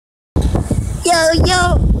Yo,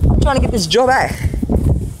 I'm trying to get this job back.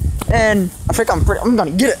 And I think I'm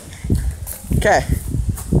gonna get it. Okay.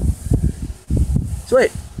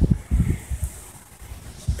 Sweet.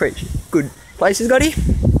 Pretty good places got here.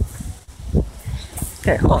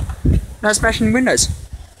 Okay, hold on. No smashing windows.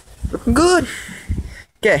 Looking good.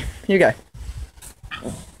 Okay, here you go.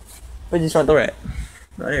 Where's this front door at?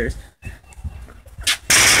 Right here it is.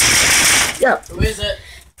 Yeah. Who is it?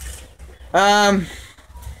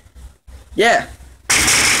 Yeah.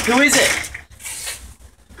 Who is it?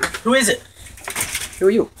 Who is it? Who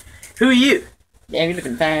are you? Who are you? Yeah, you're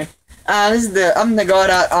looking fine. I'm the guy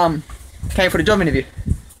that came for the job interview.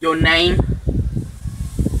 Your name?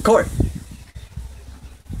 Corey.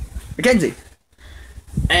 Mackenzie.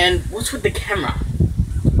 And what's with the camera?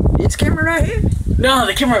 It's camera right here. No,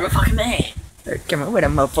 the camera over fucking there. Camera, where the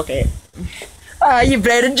motherfucker at? Ah, you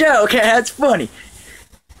played a joke. That's funny.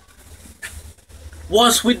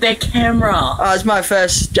 What's with the camera? It's my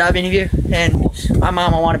first job interview, and my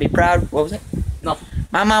mama wanted to be proud. What was it? No.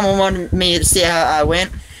 My mama wanted me to see how I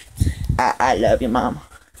went. I love you, mama.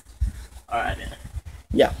 Alright then.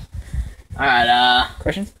 Yeah. Alright,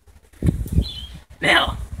 Questions?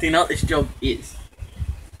 now, do you know what this job is?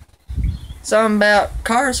 Something about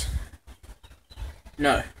cars?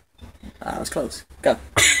 No. I was close. Go.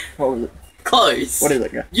 What was it? Close. What is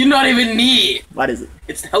it? Go. You're not even near. What is it?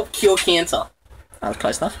 It's to help cure cancer. I was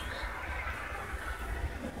close enough.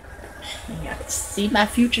 I can see my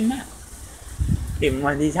future now. In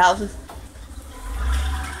one of these houses.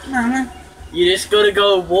 No, man. You just gotta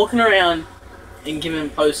go walking around and giving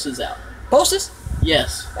posters out. Posters?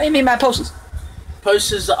 Yes. What do you mean by posters?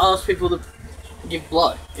 Posters that ask people to give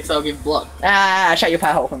blood, if they'll give blood. Shut your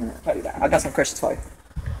pie hole for a minute. I got some questions for you.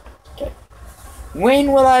 Okay.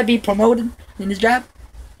 When will I be promoted in this job?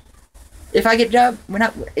 If I get the job, when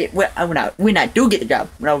I do get the job,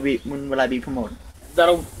 when will I be promoted?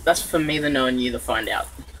 That's for me to know and you to find out.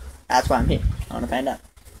 That's why I'm here. I want to find out.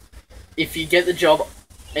 If you get the job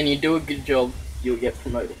and you do a good job, you'll get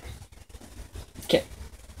promoted. Okay.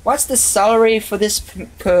 What's the salary for this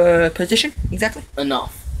position exactly?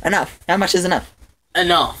 Enough. Enough. How much is enough?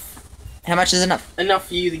 Enough. How much is enough? Enough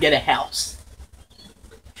for you to get a house.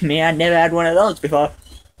 Me, I never had one of those before.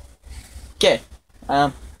 Okay.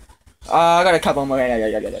 I got a couple more.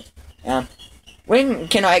 When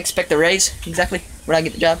can I expect a raise exactly? When I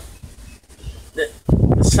get the job? The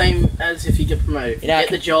same as if you get promoted. If you get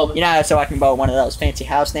the job. You know, so I can buy one of those fancy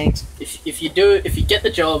house things. If you get the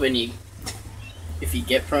job and if you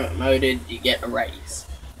get promoted, you get a raise.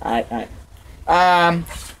 Alright.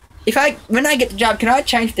 When I get the job, can I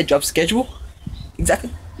change the job schedule?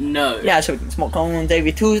 Exactly. No. Yeah, so we can smoke cones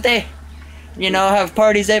every Tuesday. You know, have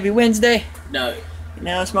parties every Wednesday. No. You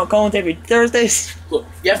know, smoke cones every Thursdays. Look,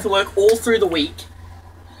 you have to work all through the week,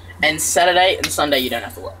 and Saturday and Sunday you don't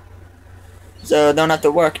have to work. So don't have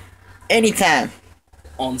to work anytime.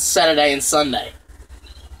 On Saturday and Sunday.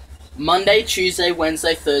 Monday, Tuesday,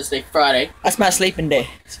 Wednesday, Thursday, Friday. That's my sleeping day.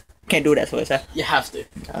 Can't do that for us, huh? You have to.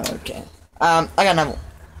 Okay. I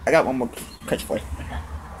got one more question for you.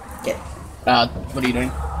 Okay. What are you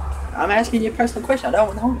doing? I'm asking you a personal question. I don't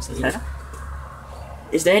want the homelessness, man.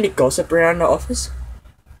 Is there any gossip around the office?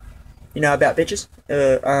 You know, about bitches?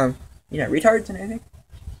 You know, retards and everything?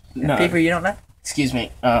 No. People you don't know? Excuse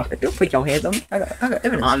me. Don't put your hands on me. I got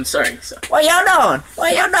evidence. I'm sorry, sir. What y'all doing?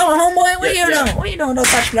 What y'all doing, homeboy? What you doing? What you doing? Don't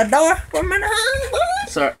touch the door. For a minute.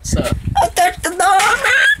 Sir. Don't touch the door,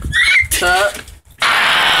 man. Sir.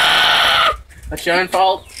 That's your own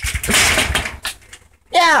fault.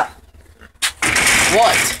 Yeah.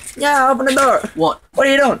 What? Yeah, open the door. What? What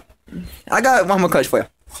are you doing? I got one more question for you.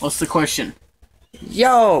 What's the question?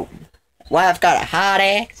 Yo, wife got a hot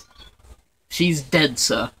ass. She's dead,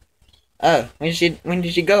 sir. Oh, when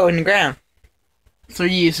did she go in the ground?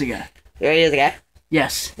 3 years ago. 3 years ago?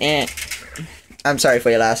 Yes. Yeah. I'm sorry for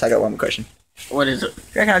your loss. I got one more question. What is it?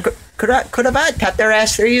 You reckon could have I tapped their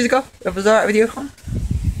ass 3 years ago? If it was alright with you? Huh?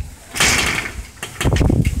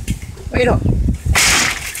 What you doing?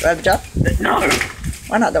 Do I have a job? No.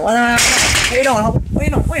 Why not? What are you doing, homie? What are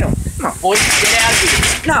you doing? Come on. Boy, get out of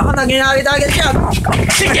here. No, I'm not getting out of here. I get a job. Come on.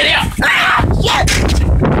 Get out.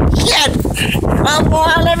 Shit! I'm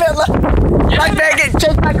going to like begging.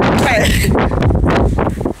 Take my credit.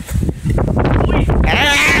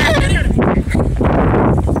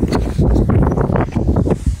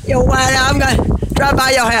 Yo, why I'm gonna drive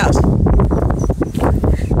by your house.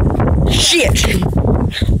 Shit!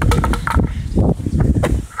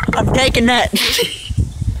 I'm taking that.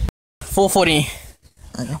 440.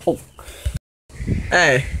 Oh.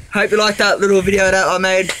 Hey, hope you liked that little video that I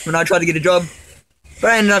made when I tried to get a job.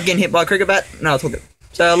 But I ended up getting hit by a cricket bat, and I took it.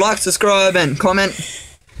 So like, subscribe, and comment.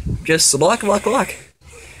 Just like.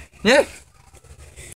 Yeah.